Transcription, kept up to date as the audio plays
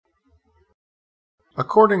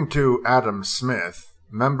According to Adam Smith,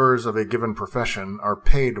 members of a given profession are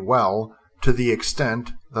paid well to the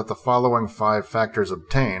extent that the following 5 factors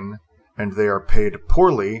obtain, and they are paid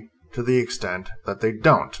poorly to the extent that they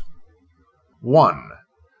don't. 1.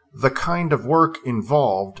 The kind of work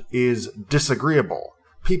involved is disagreeable.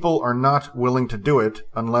 People are not willing to do it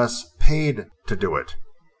unless paid to do it.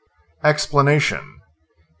 Explanation: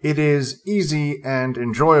 it is easy and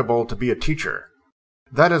enjoyable to be a teacher.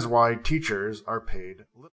 That is why teachers are paid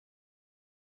little.